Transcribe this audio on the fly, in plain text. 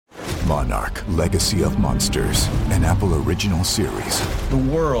Monarch: Legacy of Monsters, an Apple original series. The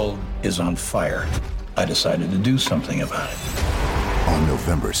world is on fire. I decided to do something about it. On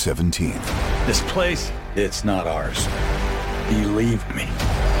November 17th. This place, it's not ours. Believe me.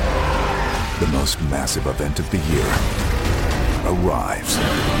 The most massive event of the year arrives.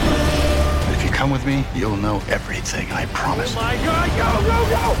 If you come with me, you'll know everything, I promise. Oh my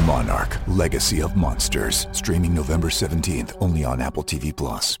God, go! Monarch: Legacy of Monsters. Streaming November 17th, only on Apple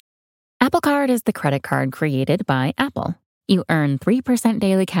TV+. Apple Card is the credit card created by Apple. You earn 3%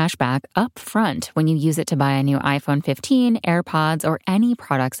 daily cash back up front when you use it to buy a new iPhone 15, AirPods, or any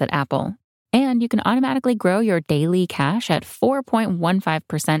products at Apple. And you can automatically grow your daily cash at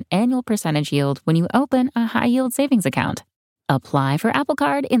 4.15% annual percentage yield when you open a high-yield savings account. Apply for Apple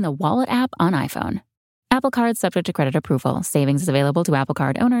Card in the Wallet app on iPhone. Apple Card subject to credit approval. Savings is available to Apple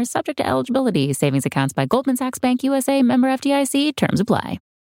Card owners subject to eligibility. Savings accounts by Goldman Sachs Bank USA, member FDIC. Terms apply.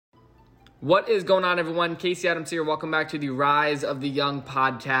 What is going on, everyone? Casey Adams here. Welcome back to the Rise of the Young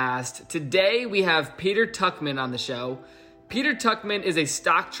podcast. Today, we have Peter Tuchman on the show. Peter Tuchman is a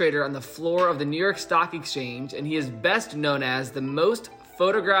stock trader on the floor of the New York Stock Exchange, and he is best known as the most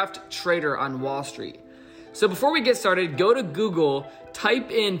photographed trader on Wall Street. So before we get started, go to Google, type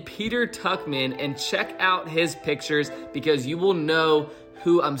in Peter Tuchman, and check out his pictures because you will know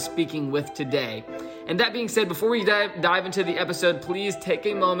who I'm speaking with today. And that being said, before we dive into the episode, please take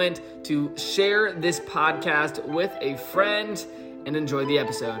a moment to share this podcast with a friend and enjoy the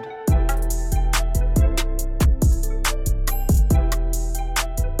episode.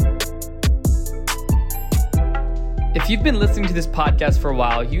 If you've been listening to this podcast for a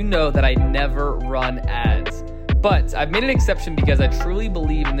while, you know that I never run ads. But I've made an exception because I truly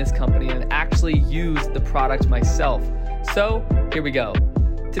believe in this company and actually use the product myself. So here we go.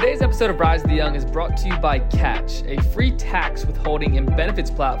 Today's episode of Rise of the Young is brought to you by Catch, a free tax withholding and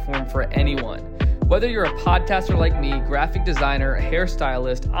benefits platform for anyone. Whether you're a podcaster like me, graphic designer,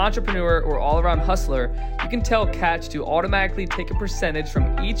 hairstylist, entrepreneur, or all-around hustler, you can tell Catch to automatically take a percentage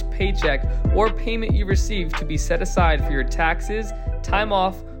from each paycheck or payment you receive to be set aside for your taxes, time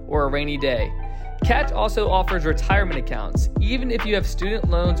off, or a rainy day. Catch also offers retirement accounts. Even if you have student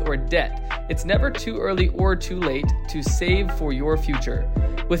loans or debt, it's never too early or too late to save for your future.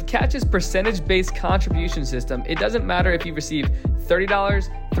 With Catch's percentage-based contribution system, it doesn't matter if you receive $30,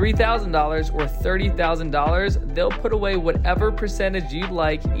 $3,000, or $30,000, they'll put away whatever percentage you'd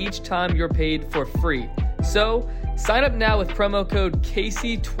like each time you're paid for free. So, sign up now with promo code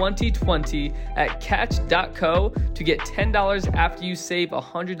Casey2020 at catch.co to get $10 after you save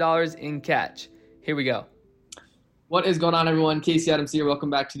 $100 in Catch. Here we go. What is going on, everyone? Casey Adams here. Welcome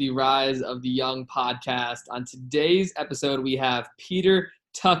back to the Rise of the Young podcast. On today's episode, we have Peter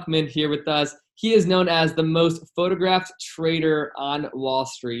Tuchman here with us. He is known as the most photographed trader on Wall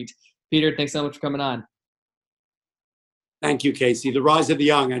Street. Peter, thanks so much for coming on. Thank you, Casey. The Rise of the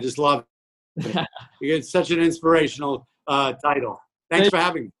Young. I just love it. It's such an inspirational title. Thanks for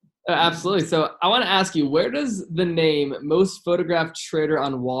having me. Absolutely. So I want to ask you, where does the name most photographed trader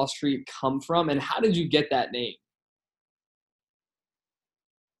on Wall Street come from, and how did you get that name?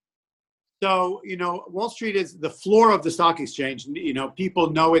 So, Wall Street is the floor of the stock exchange.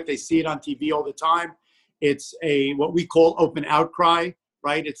 People know it. They see it on TV all the time. It's what we call open outcry,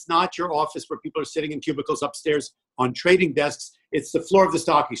 right? It's not your office where people are sitting in cubicles upstairs on trading desks. It's the floor of the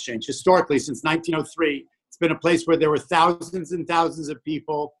stock exchange. Historically, since 1903, it's been a place where there were thousands and thousands of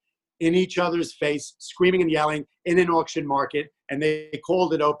people in each other's face, screaming and yelling in an auction market, and they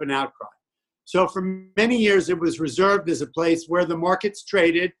called it open outcry. So for many years, it was reserved as a place where the markets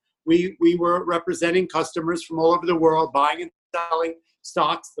traded. We were representing customers from all over the world, buying and selling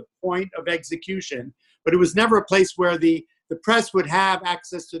stocks, the point of execution. But it was never a place where the press would have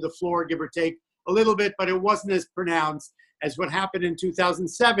access to the floor, give or take a little bit, but it wasn't as pronounced as what happened in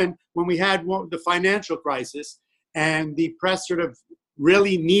 2007 when we had the financial crisis and the press sort of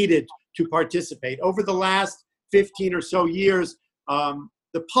really needed to participate. Over the last 15 or so years,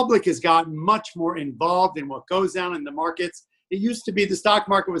 the public has gotten much more involved in what goes on in the markets. It used to be the stock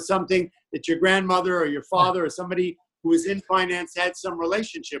market was something that your grandmother or your father or somebody who was in finance had some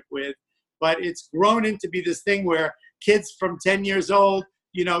relationship with, but it's grown into be this thing where kids from 10 years old,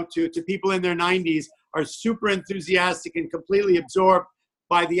 to people in their 90s are super enthusiastic and completely absorbed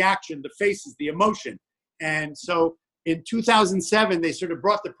by the action, the faces, the emotion. And so in 2007, they sort of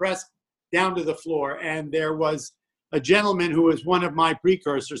brought the press down to the floor, and there was a gentleman who was one of my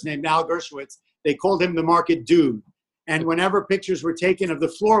precursors named Al Dershowitz. They called him the market dude. And whenever pictures were taken of the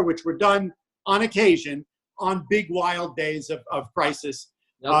floor, which were done on occasion on big wild days of crisis,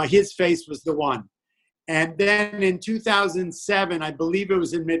 his face was the one. And then in 2007, I believe it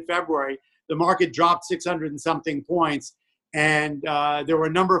was in mid-February, the market dropped 600 and something points. And there were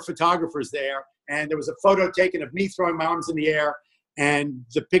a number of photographers there. And there was a photo taken of me throwing my arms in the air. And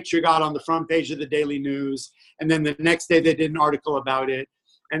the picture got on the front page of the Daily News. And then the next day they did an article about it.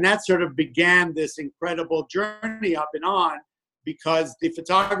 And that sort of began this incredible journey up and on, because the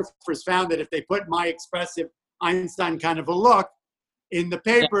photographers found that if they put my expressive Einstein kind of a look in the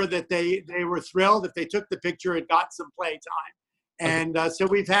paper, that they were thrilled. If they took the picture, it got some play time. And so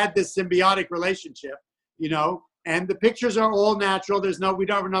we've had this symbiotic relationship, you know, and the pictures are all natural. We're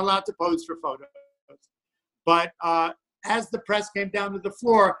not allowed to pose for photos. But as the press came down to the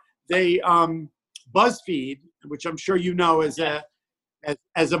floor, they, BuzzFeed, which I'm sure you know as a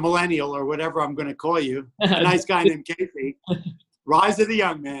millennial or whatever I'm going to call you, a nice guy named Casey, Rise of the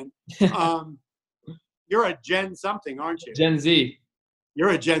Young Man. You're a Gen something, aren't you? Gen Z.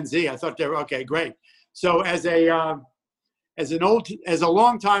 You're a Gen Z. I thought they were okay. Great. So as a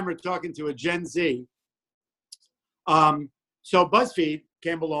long timer talking to a Gen Z, so BuzzFeed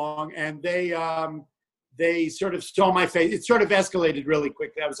came along and they sort of saw my face. It sort of escalated really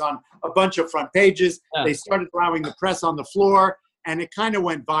quickly. I was on a bunch of front pages. Yeah. They started allowing the press on the floor, and it kind of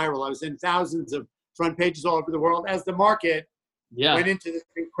went viral. I was in thousands of front pages all over the world as the market went into this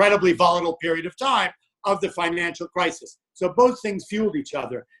incredibly volatile period of time of the financial crisis. So both things fueled each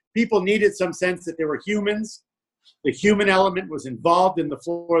other. People needed some sense that there were humans. The human element was involved in the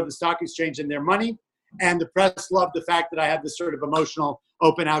floor of the stock exchange and their money. And the press loved the fact that I had this sort of emotional,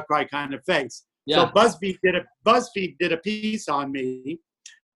 open outcry kind of face. Yeah. So BuzzFeed did a piece on me.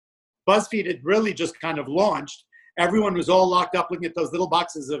 BuzzFeed had really just kind of launched. Everyone was all locked up looking at those little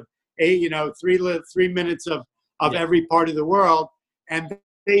boxes of 3 minutes of every part of the world. And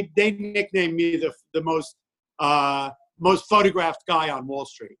they nicknamed me the most photographed guy on Wall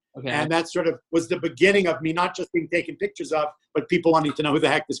Street. Okay. And that sort of was the beginning of me not just being taken pictures of, but people wanting to know who the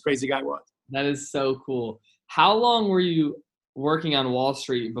heck this crazy guy was. That is so cool. How long were you working on Wall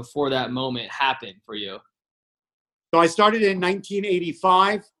Street before that moment happened for you? So I started in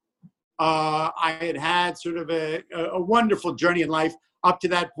 1985. I had sort of a wonderful journey in life. Up to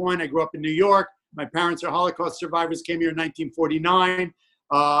that point, I grew up in New York. My parents are Holocaust survivors, came here in 1949.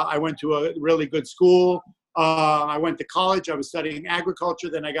 I went to a really good school. I went to college. I was studying agriculture.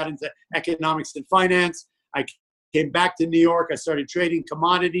 Then I got into economics and finance. I came back to New York. I started trading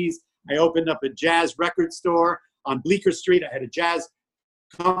commodities. I opened up a jazz record store on Bleecker Street. I had a jazz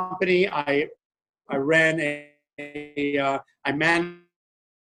company. I managed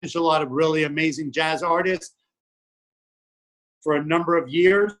a lot of really amazing jazz artists for a number of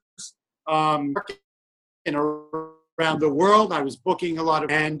years. And around the world, I was booking a lot of,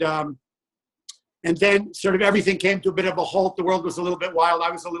 and then sort of everything came to a bit of a halt. The world was a little bit wild.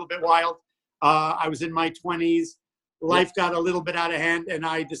 I was a little bit wild. I was in my 20s. Life got a little bit out of hand, and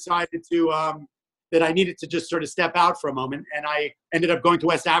I decided that I needed to just sort of step out for a moment. And I ended up going to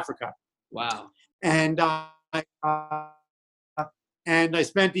West Africa. Wow. And I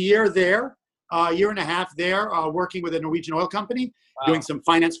spent a year and a half there, working with a Norwegian oil company, doing some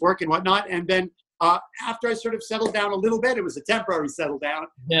finance work and whatnot. And then after I sort of settled down a little bit, it was a temporary settle down,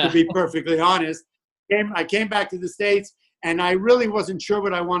 to be perfectly honest. I came back to the States, and I really wasn't sure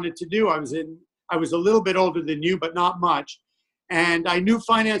what I wanted to do. I was a little bit older than you, but not much. And I knew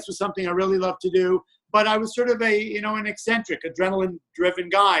finance was something I really loved to do, but I was sort of an eccentric, adrenaline-driven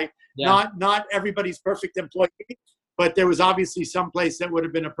guy. Yeah. Not everybody's perfect employee, but there was obviously some place that would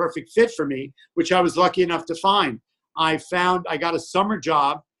have been a perfect fit for me, which I was lucky enough to find. I got a summer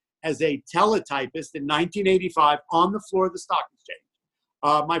job as a teletypist in 1985 on the floor of the stock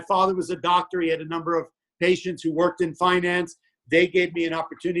exchange. My father was a doctor. He had a number of patients who worked in finance. They gave me an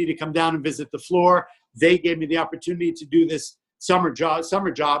opportunity to come down and visit the floor. They gave me the opportunity to do this summer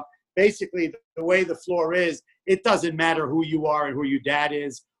job. Basically, the way the floor is, it doesn't matter who you are and who your dad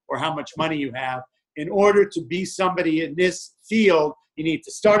is or how much money you have. In order to be somebody in this field, you need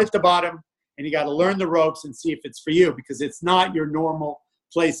to start at the bottom, and you got to learn the ropes and see if it's for you, because it's not your normal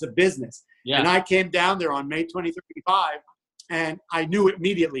place of business. Yeah. And I came down there on May 2035, and I knew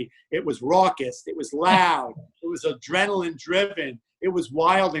immediately it was raucous, it was loud, it was adrenaline driven, it was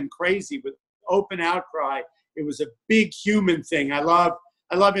wild and crazy with open outcry. It was a big human thing. I love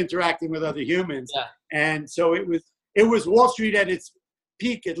interacting with other humans. Yeah. And so it was Wall Street at its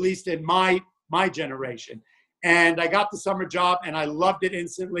peak, at least in my generation. And I got the summer job, and I loved it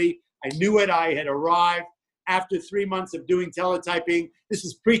instantly. I knew it. I had arrived after 3 months of doing teletyping. This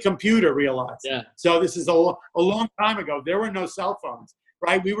is pre-computer, realize. Yeah. So this is a long time ago. There were no cell phones,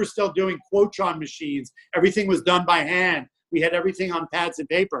 right? We were still doing Quotron machines. Everything was done by hand. We had everything on pads and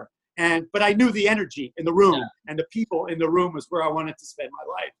paper. But I knew the energy in the room and the people in the room was where I wanted to spend my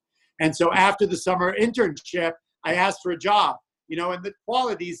life. And so after the summer internship, I asked for a job, and the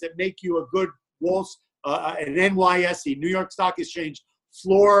qualities that make you a good an NYSE, New York Stock Exchange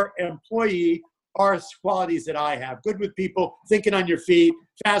floor employee are qualities that I have. Good with people, thinking on your feet,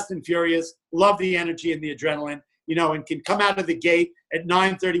 fast and furious, love the energy and the adrenaline, and can come out of the gate at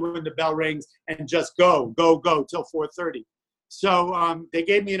 9:30 when the bell rings and just go till 4:30. So they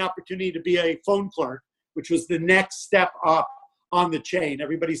gave me an opportunity to be a phone clerk, which was the next step up on the chain.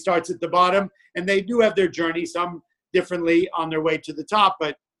 Everybody starts at the bottom, and they do have their journey, some differently on their way to the top.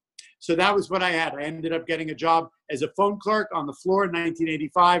 But so that was what I had. I ended up getting a job as a phone clerk on the floor in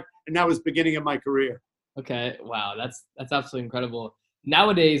 1985, and that was the beginning of my career. Okay, wow, that's absolutely incredible.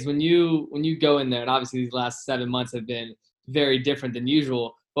 Nowadays, when you go in there, and obviously these last 7 months have been very different than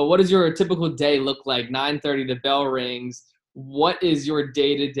usual, but what does your typical day look like? 9:30, the bell rings. What is your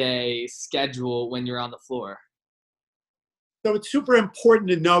day-to-day schedule when you're on the floor? So it's super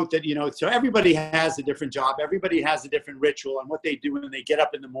important to note that, so everybody has a different job. Everybody has a different ritual and what they do when they get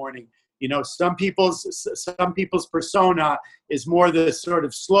up in the morning. Some people's persona is more the sort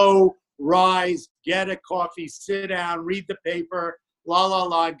of slow rise, get a coffee, sit down, read the paper,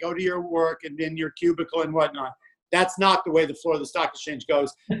 go to your work and in your cubicle and whatnot. That's not the way the floor of the stock exchange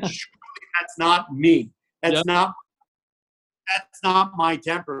goes. That's not me. That's not my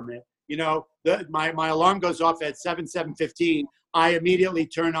temperament. My alarm goes off at 7:15. I immediately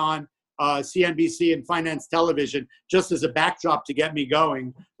turn on CNBC and finance television just as a backdrop to get me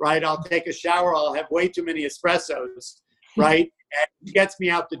going, right? I'll take a shower. I'll have way too many espressos, right? And it gets me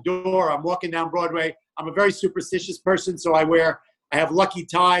out the door. I'm walking down Broadway. I'm a very superstitious person, so I have lucky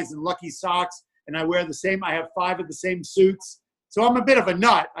ties and lucky socks, and I have 5 of the same suits. So I'm a bit of a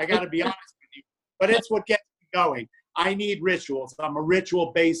nut, I got to be honest with you. But it's what gets me going. I need rituals. I'm a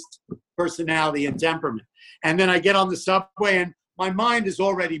ritual-based personality and temperament. And then I get on the subway, and my mind is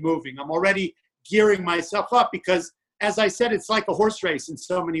already moving. I'm already gearing myself up because, as I said, it's like a horse race in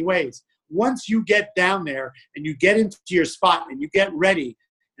so many ways. Once you get down there and you get into your spot and you get ready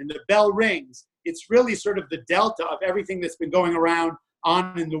and the bell rings, it's really sort of the delta of everything that's been going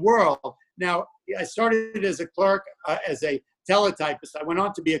on in the world. Now, I started as a clerk, as a teletypist. I went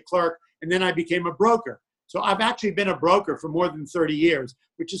on to be a clerk, and then I became a broker. So I've actually been a broker for more than 30 years,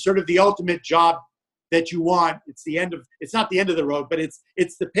 which is sort of the ultimate job that you want. It's not the end of the road, but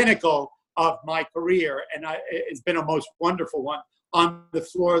it's the pinnacle of my career. And it's been a most wonderful one on the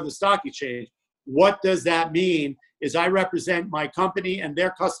floor of the stock exchange. What does that mean is I represent my company and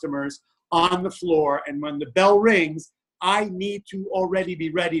their customers on the floor. And when the bell rings, I need to already be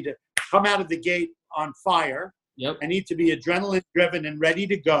ready to come out of the gate on fire. Yep. I need to be adrenaline driven and ready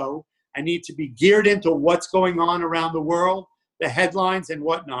to go. I need to be geared into what's going on around the world, the headlines and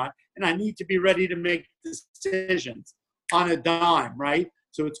whatnot. And I need to be ready to make decisions on a dime, right?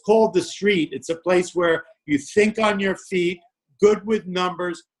 So it's called the street. It's a place where you think on your feet, good with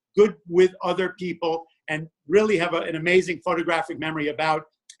numbers, good with other people, and really have an amazing photographic memory about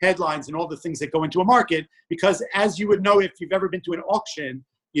headlines and all the things that go into a market. Because as you would know, if you've ever been to an auction,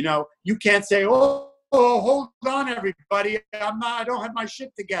 you can't say, oh, hold on, everybody. I don't have my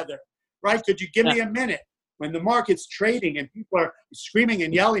shit together. Right? Could you give me a minute? When the market's trading and people are screaming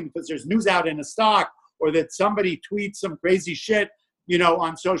and yelling because there's news out in a stock or that somebody tweets some crazy shit,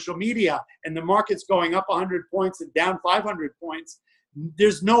 on social media and the market's going up 100 points and down 500 points,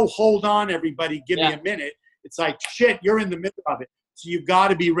 there's no hold on, everybody, give me a minute. It's like, shit, you're in the middle of it. So you've got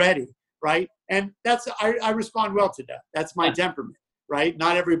to be ready, right? And I respond well to that. That's my temperament, right?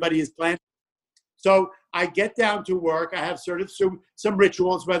 Not everybody is planned. So I get down to work. I have sort of some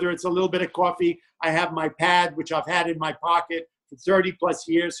rituals, whether it's a little bit of coffee. I have my pad, which I've had in my pocket for 30 plus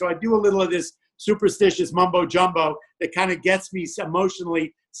years. So I do a little of this superstitious mumbo jumbo that kind of gets me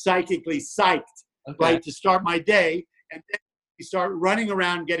emotionally, psychically psyched, right, to start my day. And then we start running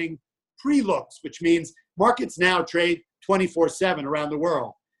around getting pre-looks, which means markets now trade 24/7 around the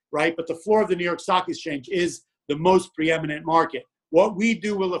world, right? But the floor of the New York Stock Exchange is the most preeminent market. What we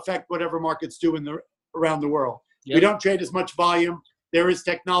do will affect whatever markets do around the world. Yep. We don't trade as much volume. There is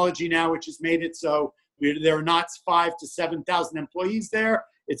technology now which has made it so there are not 5,000 to 7,000 employees there.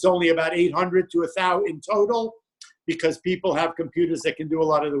 It's only about 800 to 1,000 in total because people have computers that can do a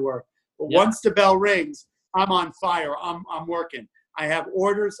lot of the work. But once the bell rings, I'm on fire. I'm working. I have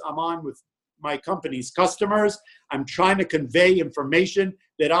orders. I'm on with my company's customers. I'm trying to convey information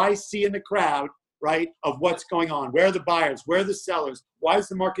that I see in the crowd, right, of what's going on. Where are the buyers? Where are the sellers? Why is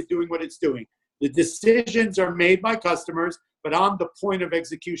the market doing what it's doing? The decisions are made by customers, but I'm the point of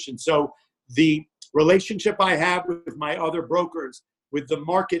execution. So the relationship I have with my other brokers with the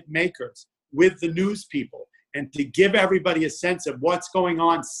market makers, with the news people, and to give everybody a sense of what's going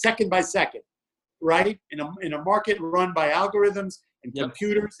on second by second, right? In a market run by algorithms and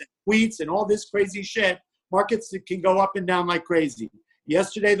computers and tweets and all this crazy shit, markets that can go up and down like crazy.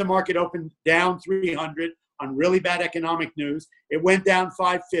 Yesterday, the market opened down 300 on really bad economic news. It went down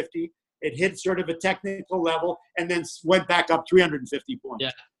 550. It hit sort of a technical level and then went back up 350 points.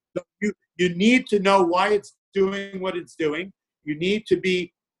 Yeah. So you need to know why it's doing what it's doing. You need to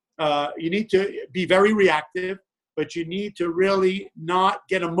be very reactive, but you need to really not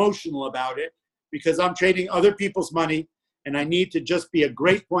get emotional about it, because I'm trading other people's money and I need to just be a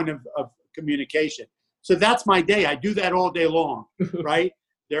great point of communication. So that's my day. I do that all day long, right?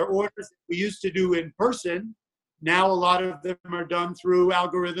 There are orders we used to do in person. Now a lot of them are done through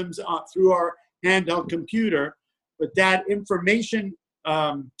algorithms, through our handheld computer. But that information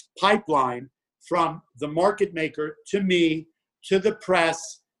pipeline from the market maker to me, to the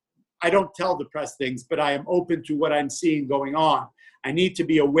press, I don't tell the press things, but I am open to what I'm seeing going on. I need to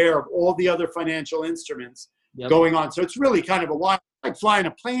be aware of all the other financial instruments going on. So it's really kind of like flying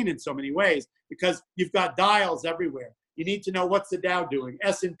a plane in so many ways, because you've got dials everywhere. You need to know what's the Dow doing,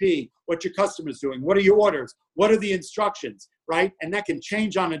 S&P, what your customers doing, what are your orders, what are the instructions, right? And that can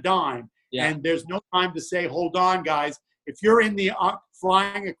change on a dime. Yeah. And there's no time to say, hold on, guys. If you're in the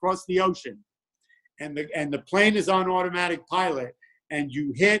flying across the ocean and the plane is on automatic pilot and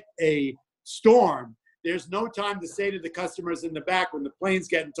you hit a storm, there's no time to say to the customers in the back when the plane's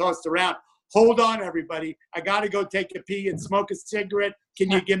getting tossed around, hold on, everybody. I got to go take a pee and smoke a cigarette. Can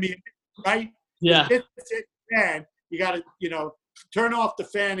you give me a right? Yeah. Man, you got to, turn off the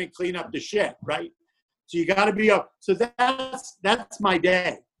fan and clean up the shit, right? So you got to be up. So that's my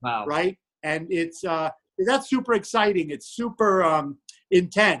day. Wow. Right? And it's that's super exciting. It's super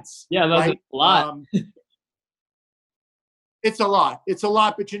intense. Yeah, that's right? a lot. It's a lot. It's a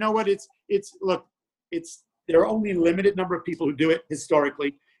lot. But you know what? There are only a limited number of people who do it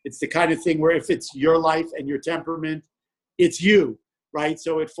historically. It's the kind of thing where if it's your life and your temperament, it's you, right?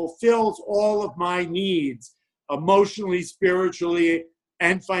 So it fulfills all of my needs emotionally, spiritually,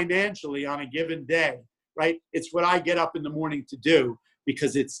 and financially on a given day, right? It's what I get up in the morning to do,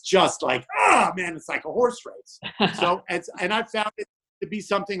 because it's just like, man, it's like a horse race. So, and I've found it to be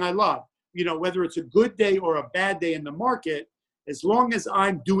something I love. Whether it's a good day or a bad day in the market, as long as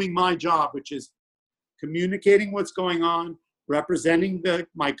I'm doing my job, which is communicating what's going on, representing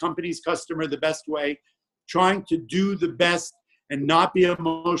my company's customer the best way, trying to do the best and not be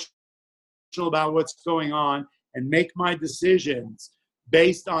emotional about what's going on, and make my decisions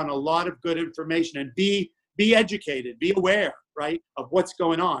based on a lot of good information, and be educated, be aware, right, of what's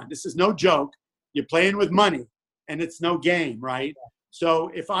going on. This is no joke. You're playing with money, and it's no game, right? So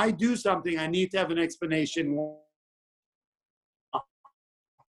if I do something, I need to have an explanation.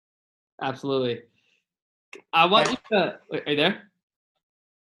 Absolutely. I want you to. Are you there?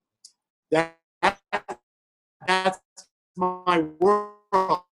 That's my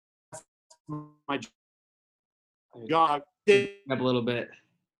world. My job. Up a little bit.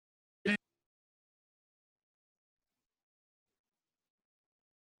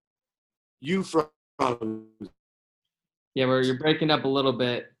 You froze. Yeah, you're breaking up a little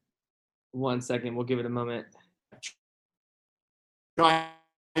bit. 1 second. We'll give it a moment. Try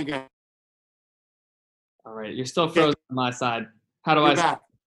again. All right. You're still frozen on my side. How do I? Back.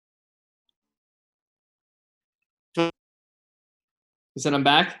 You said I'm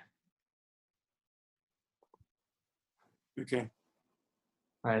back? Okay.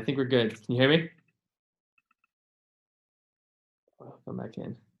 All right. I think we're good. Can you hear me? Oh, come back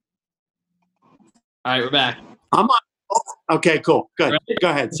in. All right. We're back. I'm on. Okay, cool. Good. Right. Go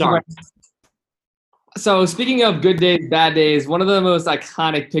ahead. Sorry. So speaking of good days, bad days, one of the most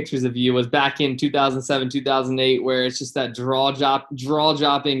iconic pictures of you was back in 2007, 2008, where it's just that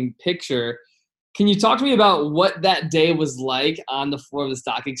jaw-dropping picture. Can you talk to me about what that day was like on the floor of the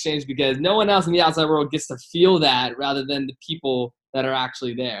stock exchange? Because no one else in the outside world gets to feel that, rather than the people that are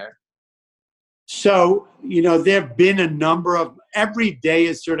actually there. So, there have been a number of, every day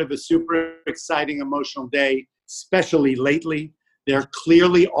is sort of a super exciting, emotional day, especially lately. There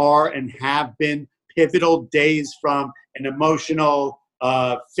clearly are and have been pivotal days from an emotional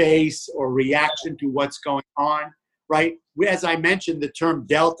face or reaction to what's going on, right? As I mentioned, the term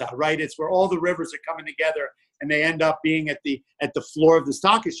delta, right? It's where all the rivers are coming together and they end up being at the floor of the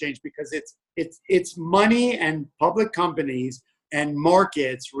stock exchange, because it's money and public companies and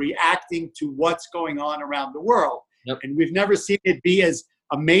markets reacting to what's going on around the world. Yep. And we've never seen it be as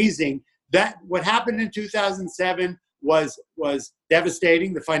amazing. That what happened in 2007 was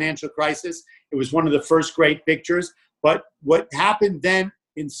devastating, the financial crisis. It was one of the first great pictures. But what happened then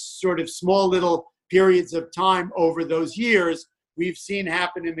in sort of small little periods of time over those years, we've seen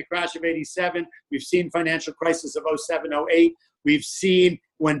happen in the crash of 87. We've seen financial crisis of 07, 08. We've seen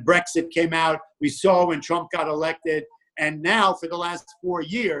when Brexit came out. We saw when Trump got elected. And now for the last 4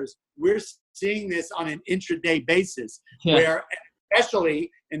 years, we're seeing this on an intraday basis, where especially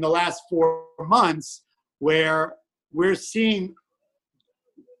in the last 4 months, where we're seeing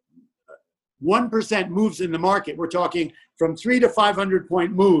 1% moves in the market. We're talking from 300 to 500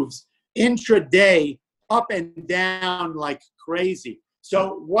 point moves intraday, up and down like crazy.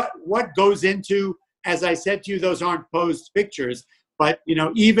 So what goes into, as I said to you, those aren't posed pictures, but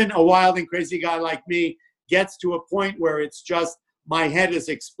even a wild and crazy guy like me gets to a point where it's just my head is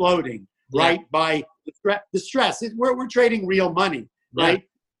exploding, right? By the stress. We're trading real money, right?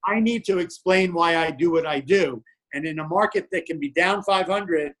 I need to explain why I do what I do. And in a market that can be down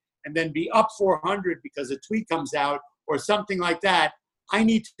 500 and then be up 400 because a tweet comes out or something like that, I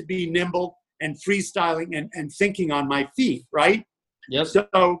need to be nimble and freestyling and thinking on my feet, right? Yep.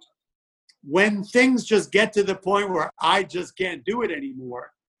 So when things just get to the point where I just can't do it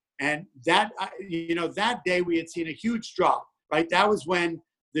anymore, and that day we had seen a huge drop, right? That was when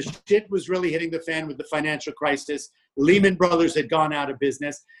the shit was really hitting the fan with the financial crisis. Lehman Brothers had gone out of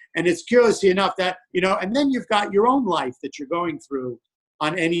business. And it's curious enough that, and then you've got your own life that you're going through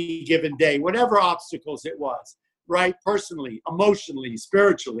on any given day, whatever obstacles it was, right? Personally, emotionally,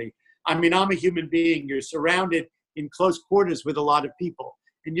 spiritually. I mean, I'm a human being. You're surrounded in close quarters with a lot of people,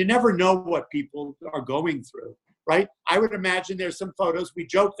 and you never know what people are going through, right? I would imagine there's some photos. We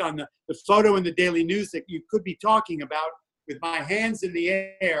joked on the photo in the Daily News that you could be talking about with my hands in the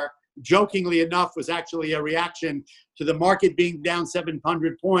air, jokingly enough, was actually a reaction to the market being down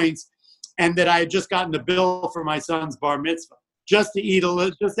 700 points, and that I had just gotten the bill for my son's bar mitzvah, just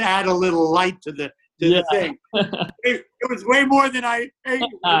to add a little light to the thing. It was way more than I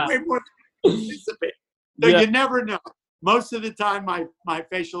anticipated. So you never know. Most of the time, my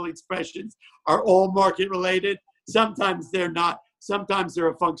facial expressions are all market related. Sometimes they're not. Sometimes they're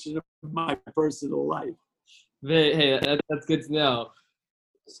a function of my personal life. Hey, that's good to know.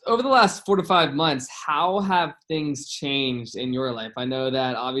 Over the last 4 to 5 months, how have things changed in your life? I know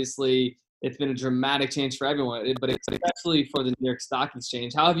that obviously it's been a dramatic change for everyone, but especially for the New York Stock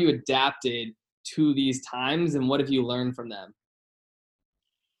Exchange. How have you adapted to these times, and what have you learned from them?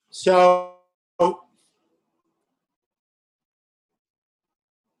 So, look,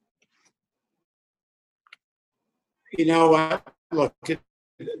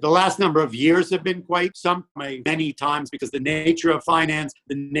 the last number of years have been quite many times, because the nature of finance,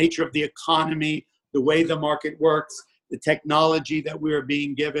 the nature of the economy, the way the market works, the technology that we are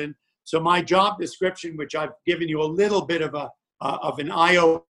being given. So my job description, which I've given you a little bit of an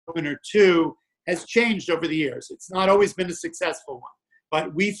eye-opener to, has changed over the years. It's not always been a successful one,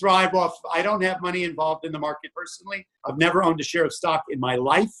 but we thrive off. I don't have money involved in the market personally. I've never owned a share of stock in my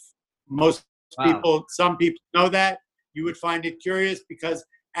life. Some people know that. You would find it curious because,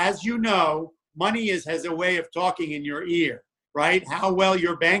 as you know, money has a way of talking in your ear, right? How well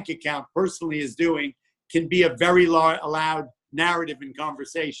your bank account personally is doing can be a very loud narrative in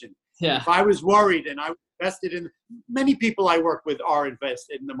conversation. Yeah. If I was worried and I invested in, many people I work with are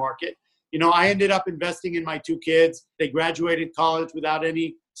invested in the market. I ended up investing in my 2 kids. They graduated college without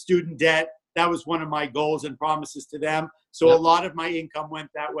any student debt. That was one of my goals and promises to them. So a lot of my income went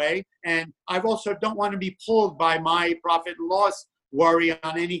that way. And I've also don't want to be pulled by my profit and loss worry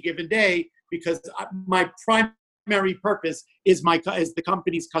on any given day, because my primary purpose is the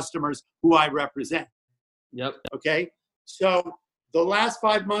company's customers who I represent. Yep. Okay. So the last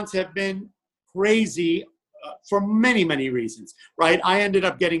 5 months have been crazy for many, many reasons, right? I ended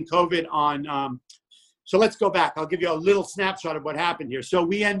up getting COVID on, so let's go back. I'll give you a little snapshot of what happened here. So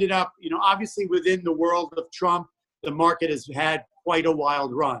we ended up, obviously within the world of Trump, the market has had quite a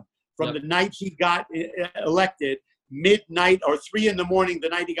wild run. From the night he got elected, midnight or 3 a.m, the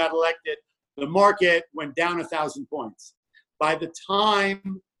night he got elected, the market went down 1,000 points. By the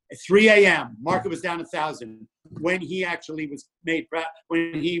time 3 a.m., market was down 1,000 when he actually was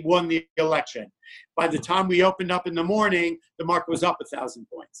when he won the election. By the time we opened up in the morning, the market was up 1,000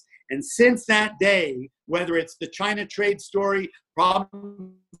 points. And since that day, whether it's the China trade story,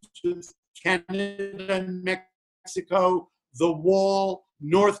 problems with Canada and Mexico, the wall,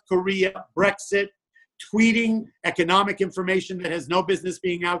 North Korea, Brexit, tweeting economic information that has no business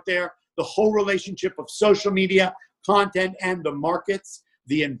being out there, the whole relationship of social media, content, and the markets,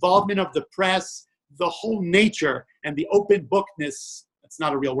 the involvement of the press, the whole nature and the open bookness, that's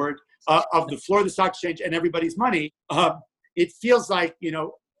not a real word, of the floor of the stock exchange and everybody's money, it feels like,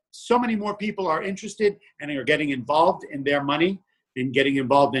 so many more people are interested and are getting involved in their money and getting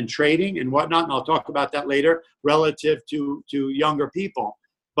involved in trading and whatnot. And I'll talk about that later relative to younger people.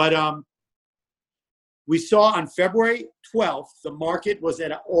 But we saw on February 12th, the market was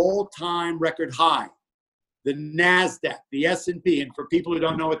at an all-time record high. The NASDAQ, the S&P, and for people who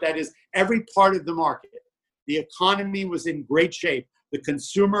don't know what that is, every part of the market. The economy was in great shape. The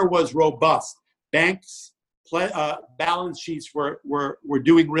consumer was robust. Banks' balance sheets were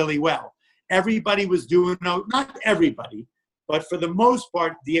doing really well. Everybody was doing, not everybody, but for the most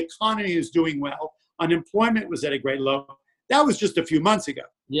part, the economy was doing well. Unemployment was at a great low. That was just a few months ago.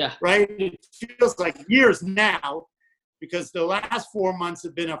 Yeah. Right? It feels like years now because the last 4 months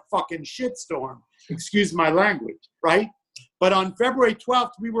have been a fucking shitstorm. Excuse my language, right? But on February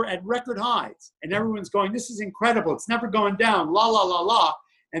 12th, we were at record highs. And everyone's going, this is incredible. It's never going down, la, la, la, la.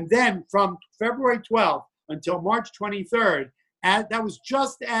 And then from February 12th until March 23rd, that was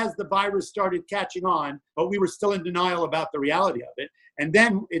just as the virus started catching on, but we were still in denial about the reality of it. And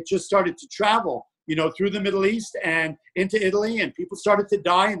then it just started to travel, through the Middle East and into Italy, and people started to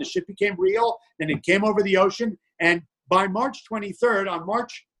die, and the shit became real, and it came over the ocean. And by March 23rd, on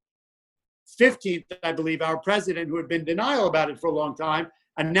March 15th, I believe, our president, who had been in denial about it for a long time,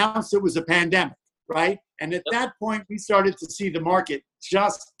 announced it was a pandemic, right? And at that point, we started to see the market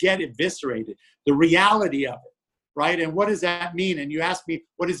just get eviscerated, the reality of it, right? And what does that mean? And you asked me,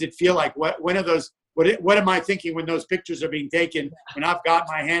 what does it feel like? What am I thinking when those pictures are being taken, when I've got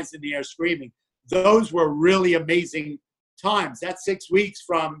my hands in the air screaming? Those were really amazing times. That 6 weeks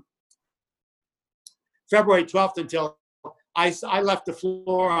from February 12th until I left the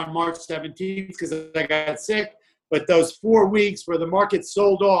floor on March 17th because I got sick. But those 4 weeks where the market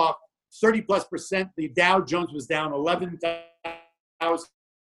sold off 30+%, the Dow Jones was down 11,000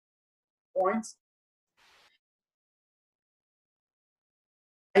 points.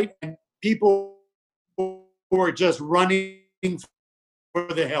 Right? And people were just running for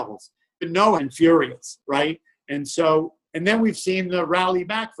the hills. No, and furious, right? And then we've seen the rally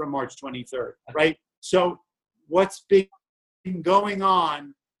back from March 23rd, right? So what's been going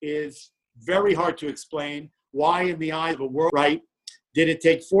on is very hard to explain. Why in the eye of the world, right? Did it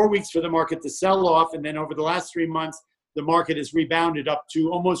take 4 weeks for the market to sell off? And then over the last 3 months, the market has rebounded up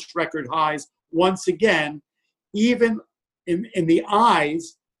to almost record highs once again, even in the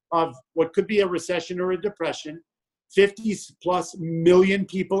eyes of what could be a recession or a depression. 50+ million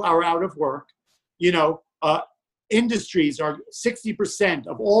people are out of work. Industries are 60%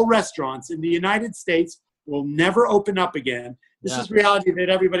 of all restaurants in the United States will never open up again. This is reality that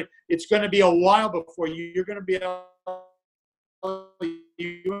everybody, it's going to be a while before you're going to be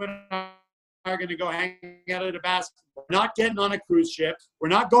you and I are going to go hang out at a basketball. We're not getting on a cruise ship. We're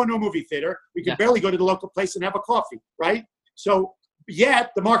not going to a movie theater. We can barely go to the local place and have a coffee, right? So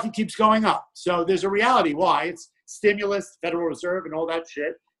yet the market keeps going up. So there's a reality why. It's stimulus, Federal Reserve, and all that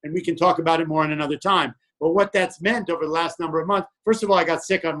shit. And we can talk about it more in another time. But what that's meant over the last number of months, first of all, I got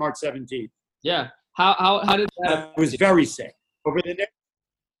sick on March 17th. Yeah. How did that? I was very sick.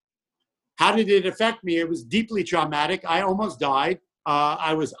 How did it affect me? It was deeply traumatic. I almost died.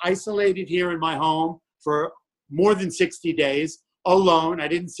 I was isolated here in my home for more than 60 days, alone. I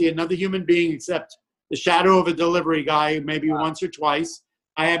didn't see another human being except the shadow of a delivery guy, maybe once or twice.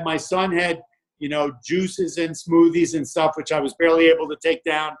 My son had, juices and smoothies and stuff, which I was barely able to take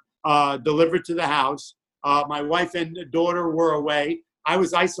down, delivered to the house. My wife and daughter were away. I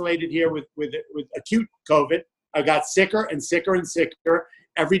was isolated here with acute COVID. I got sicker and sicker and sicker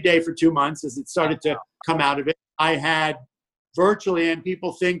every day for 2 months as it started to come out of it. I had virtually, and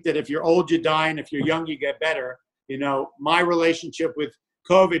people think that if you're old, you die, and if you're young, you get better. My relationship with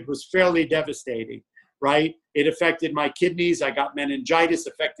COVID was fairly devastating, right? It affected my kidneys. I got meningitis,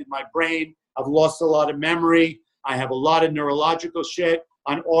 affected my brain. I've lost a lot of memory. I have a lot of neurological shit.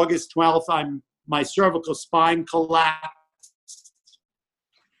 On August 12th, my cervical spine collapsed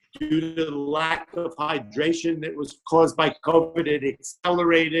due to the lack of hydration that was caused by COVID. It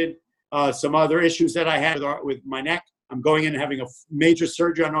accelerated some other issues that I had with my neck. I'm going in and having a major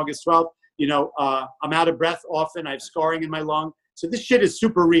surgery on August 12th. I'm out of breath often. I have scarring in my lung. So this shit is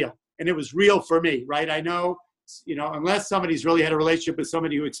super real. And it was real for me, right? I know, unless somebody's really had a relationship with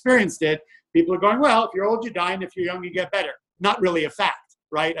somebody who experienced it, people are going, well, if you're old, you die, and if you're young, you get better. Not really a fact,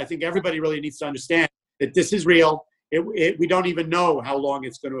 right? I think everybody really needs to understand that this is real. We don't even know how long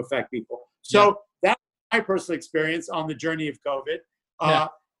it's going to affect people. So that's my personal experience on the journey of COVID.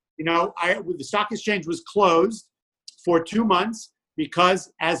 The stock exchange was closed for 2 months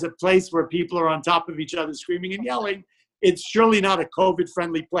because as a place where people are on top of each other screaming and yelling, it's surely not a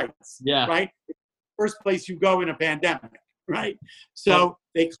COVID-friendly place, right? It's the first place you go in a pandemic, right? So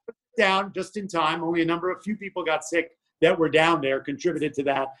they closed it down just in time. Only a few people got sick that were down there, contributed to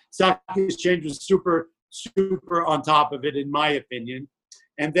that. Stock exchange was super on top of it, in my opinion.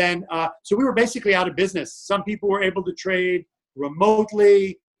 And then, so we were basically out of business. Some people were able to trade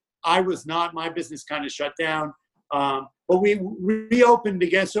remotely. I was not. My business kind of shut down. But we reopened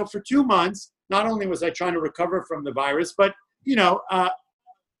again. So for 2 months, not only was I trying to recover from the virus, but,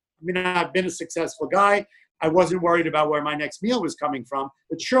 I've been a successful guy. I wasn't worried about where my next meal was coming from,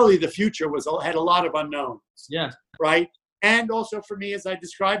 but surely the future had a lot of unknowns. Yeah. Right. And also for me, as I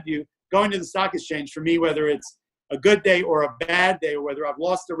described to you, going to the stock exchange, for me, whether it's a good day or a bad day, or whether I've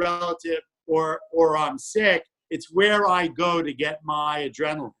lost a relative or I'm sick, it's where I go to get my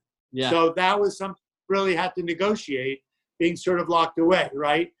adrenaline. Yeah. So that was something I really had to negotiate, being sort of locked away,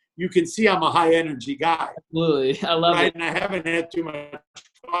 right? You can see I'm a high energy guy. Absolutely. I love it. And I haven't had too much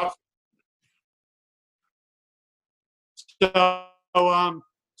coffee.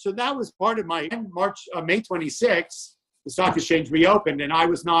 So that was part of my May 26th, the stock exchange reopened, and I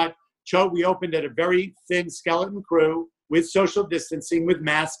was not. We opened at a very thin skeleton crew with social distancing, with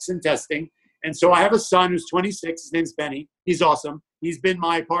masks and testing. And so I have a son who's 26. His name's Benny. He's awesome. He's been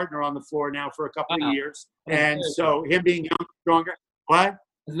my partner on the floor now for a couple of years. And so him being young, stronger. What?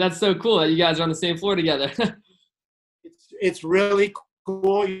 That's so cool that you guys are on the same floor together. It's really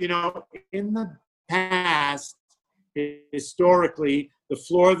cool. In the past, historically, the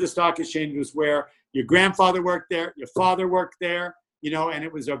floor of the stock exchange was where your grandfather worked there, your father worked there, and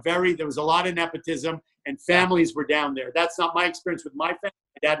it was there was a lot of nepotism, and families were down there. That's not my experience with my family.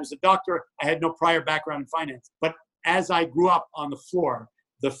 My dad was a doctor. I had no prior background in finance. But as I grew up on the floor,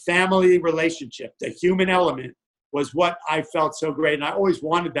 the family relationship, the human element, was what I felt so great. And I always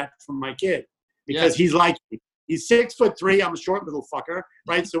wanted that from my kid, because he's like me. He's 6'3". I'm a short little fucker,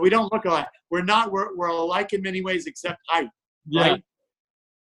 right? So we don't look alike. We're alike in many ways except height, right?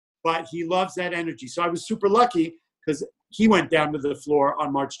 But he loves that energy. So I was super lucky because he went down to the floor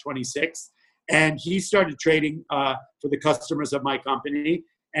on March 26th, and he started trading for the customers of my company.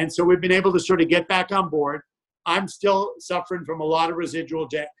 And so we've been able to sort of get back on board. I'm still suffering from a lot of residual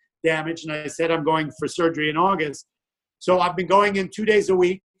damage, and I said I'm going for surgery in August. So I've been going in 2 days a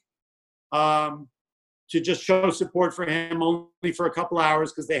week to just show support for him, only for a couple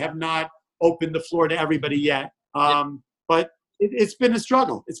hours, because they have not opened the floor to everybody yet. But it's been a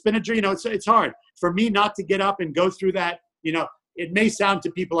struggle. It's been it's hard for me not to get up and go through that. It may sound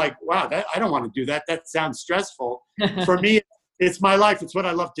to people like, wow, I don't want to do that. That sounds stressful. For me, it's my life. It's what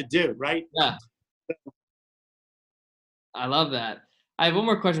I love to do, right? Yeah. I love that. I have one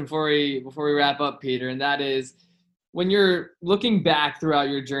more question before we wrap up, Peter, and that is, when you're looking back throughout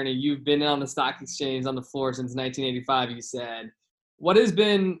your journey, you've been on the stock exchange on the floor since 1985, you said. What has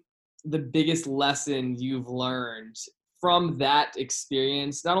been the biggest lesson you've learned from that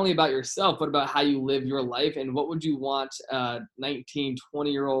experience, not only about yourself, but about how you live your life? And what would you want a 19,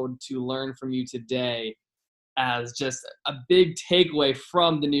 20-year-old to learn from you today as just a big takeaway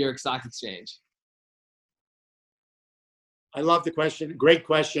from the New York Stock Exchange? I love the question. Great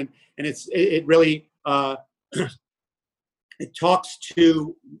question. And it really, it talks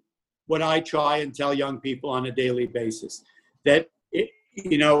to what I try and tell young people on a daily basis, that,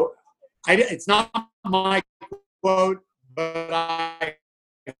 it's not my quote, but I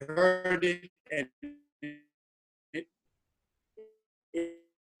heard it, and it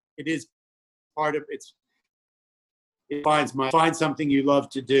is part of it. Find something you love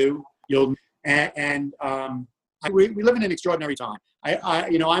to do. We live in an extraordinary time.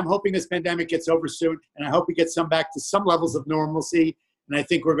 I'm hoping this pandemic gets over soon, and I hope we get back to some levels of normalcy. And I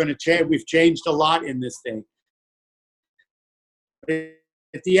think we're going to change. We've changed a lot in this thing. But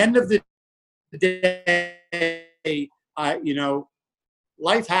at the end of the day,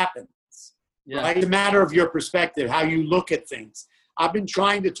 life happens. Yeah. Right? It's a matter of your perspective, how you look at things. I've been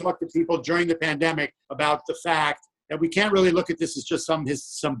trying to talk to people during the pandemic about the fact that we can't really look at this as just some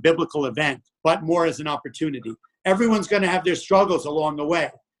biblical event, but more as an opportunity. Everyone's going to have their struggles along the way,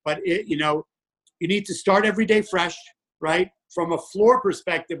 but you need to start every day fresh, right? From a floor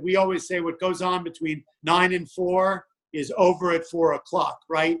perspective, we always say what goes on between 9 and 4 is over at 4 o'clock,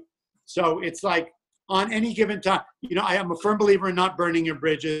 right? So it's like on any given time, I am a firm believer in not burning your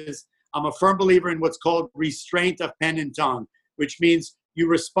bridges. I'm a firm believer in what's called restraint of pen and tongue, which means you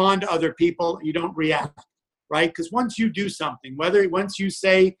respond to other people, you don't react. Right? Because once you do something, once you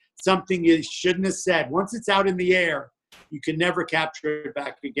say something you shouldn't have said, once it's out in the air, you can never capture it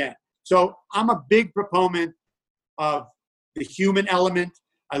back again. So I'm a big proponent of the human element.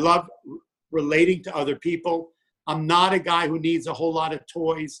 I love relating to other people. I'm not a guy who needs a whole lot of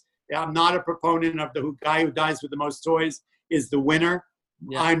toys. I'm not a proponent of the guy who dies with the most toys. is the winner.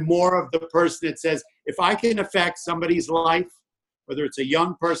 Yeah. I'm more of the person that says, if I can affect somebody's life, whether it's a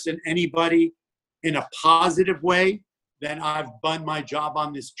young person, anybody, in a positive way, then I've done my job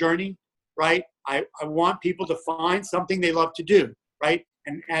on this journey, right? I want people to find something they love to do, right?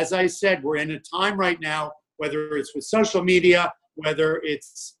 And as I said, we're in a time right now, whether it's with social media, whether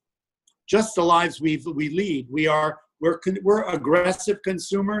it's just the lives we lead, we're aggressive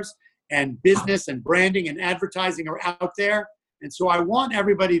consumers, and business and branding and advertising are out there. And so I want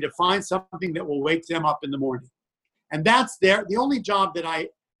everybody to find something that will wake them up in the morning. And that's the only job that I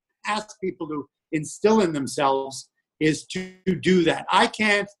ask people to instill in themselves is to do that. I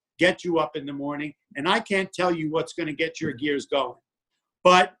can't get you up in the morning, and I can't tell you what's going to get your gears going.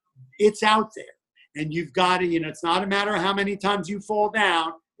 But it's out there. And you've got to, it's not a matter of how many times you fall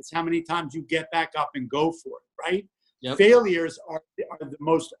down, it's how many times you get back up and go for it, right? Yep. Failures are the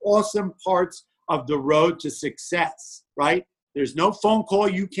most awesome parts of the road to success, right? There's no phone call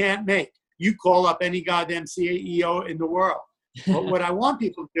you can't make. You call up any goddamn CEO in the world. But what I want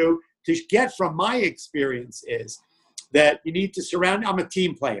people to do, to get from my experience, is that you need to surround. I'm a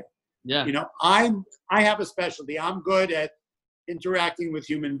team player. Yeah. I have a specialty. I'm good at interacting with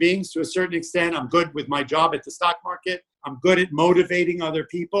human beings to a certain extent. I'm good with my job at the stock market. I'm good at motivating other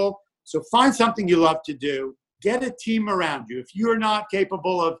people. So find something you love to do. Get a team around you. If you're not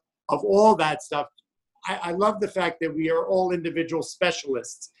capable of all that stuff, I love the fact that we are all individual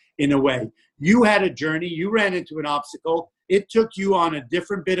specialists in a way. You had a journey. You ran into an obstacle. It took you on a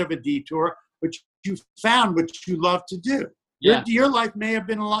different bit of a detour, but you found what you love to do. Yeah. Your life may have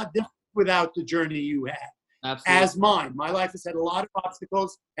been a lot different without the journey you had. Absolutely. As mine. My life has had a lot of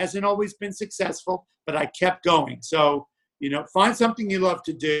obstacles, hasn't always been successful, but I kept going. So, find something you love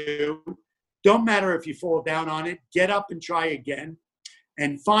to do. Don't matter if you fall down on it. Get up and try again.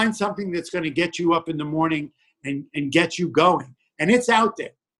 And find something that's going to get you up in the morning and get you going. And it's out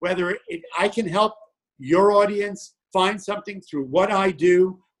there. Whether I can help your audience find something through what I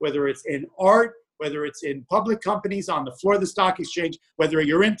do, whether it's in art, whether it's in public companies on the floor of the stock exchange, whether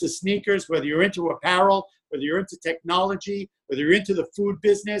you're into sneakers, whether you're into apparel, whether you're into technology, whether you're into the food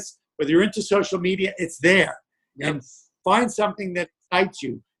business, whether you're into social media, it's there. Yep. And find something that excites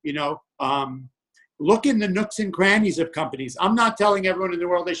you. Look in the nooks and crannies of companies. I'm not telling everyone in the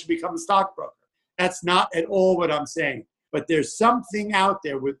world they should become a stockbroker. That's not at all what I'm saying. But there's something out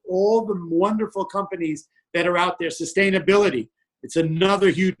there with all the wonderful companies that are out there. Sustainability, it's another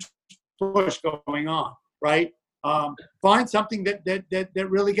huge push going on, right? Find something that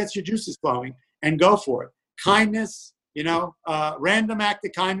really gets your juices flowing and go for it. Kindness, random act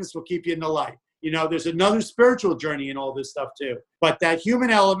of kindness will keep you in the light. There's another spiritual journey in all this stuff too. But that human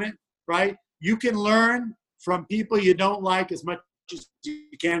element, right? You can learn from people you don't like as much as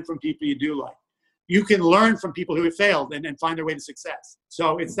you can from people you do like. You can learn from people who have failed and find their way to success.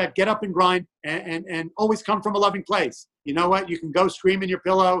 So it's that get up and grind and always come from a loving place. You know what? You can go scream in your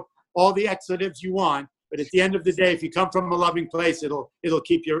pillow all the expletives you want, but at the end of the day, if you come from a loving place, it'll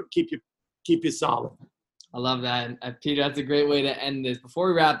keep you solid. I love that. And Peter, that's a great way to end this. Before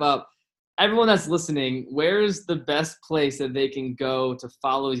we wrap up, everyone that's listening, where's the best place that they can go to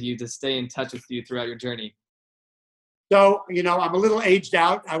follow you, to stay in touch with you throughout your journey? So, I'm a little aged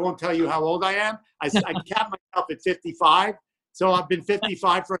out. I won't tell you how old I am. I cap myself at 55. So I've been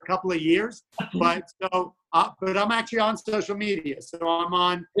 55 for a couple of years. But I'm actually on social media. So I'm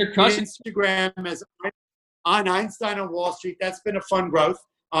on Instagram as on Einstein on Wall Street. That's been a fun growth.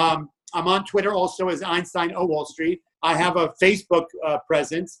 I'm on Twitter also as Einstein O Wall Street. I have a Facebook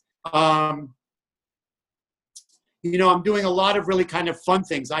presence. I'm doing a lot of really kind of fun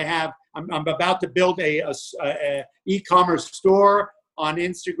things. I'm about to build a e-commerce store on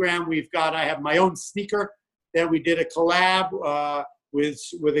Instagram. I have my own sneaker that we did a collab with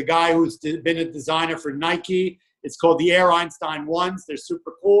a guy who's been a designer for Nike. It's called the Air Einstein Ones. They're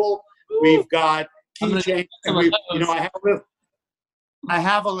super cool. Ooh. We've got keychains. I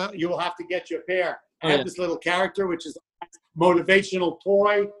have a little. You will have to get you a pair. I have this little character, which is a motivational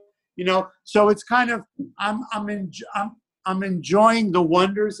toy. So it's kind of I'm enjoying the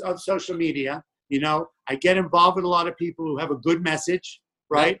wonders of social media. I get involved with a lot of people who have a good message,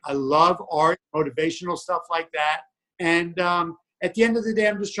 right? I love art, motivational stuff like that. And at the end of the day,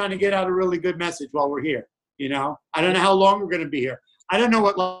 I'm just trying to get out a really good message while we're here. I don't know how long we're going to be here. I don't know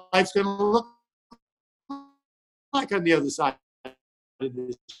what life's going to look like on the other side of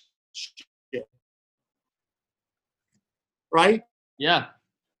this shit. Right? Yeah.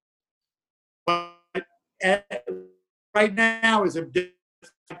 But right now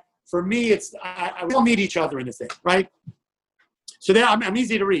for me, we all meet each other in this thing, right? So I'm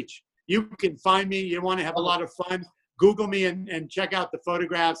easy to reach. You can find me. You want to have a lot of fun, Google me and check out the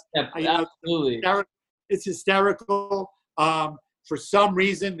photographs. Yeah, absolutely. It's hysterical. For some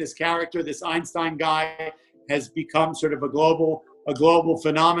reason, this character, this Einstein guy, has become sort of a global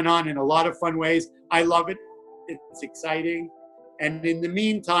phenomenon in a lot of fun ways. I love it. It's exciting. And in the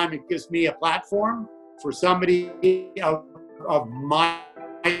meantime, it gives me a platform for somebody of my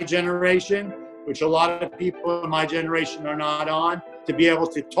generation, which a lot of people in my generation are not on, to be able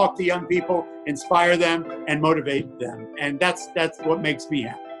to talk to young people, inspire them, and motivate them. And that's what makes me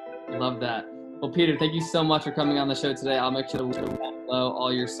happy. Love that. Well, Peter, thank you so much for coming on the show today. I'll make sure to link below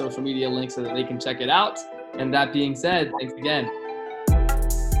all your social media links so that they can check it out. And that being said, thanks again.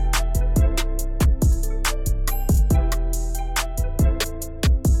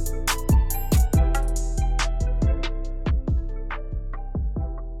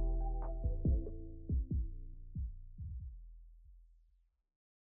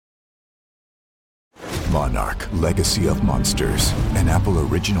 Monarch: Legacy of Monsters, an Apple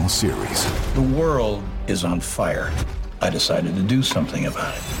original series. The world is on fire. I decided to do something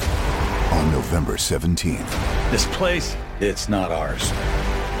about it. On November 17th. This place, it's not ours.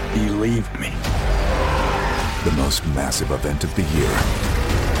 Believe me. The most massive event of the year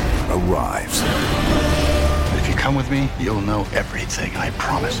arrives. If you come with me, you'll know everything, I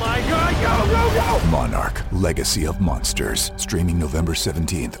promise. Oh my God, go! Monarch: Legacy of Monsters. Streaming November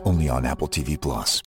 17th, only on Apple TV+.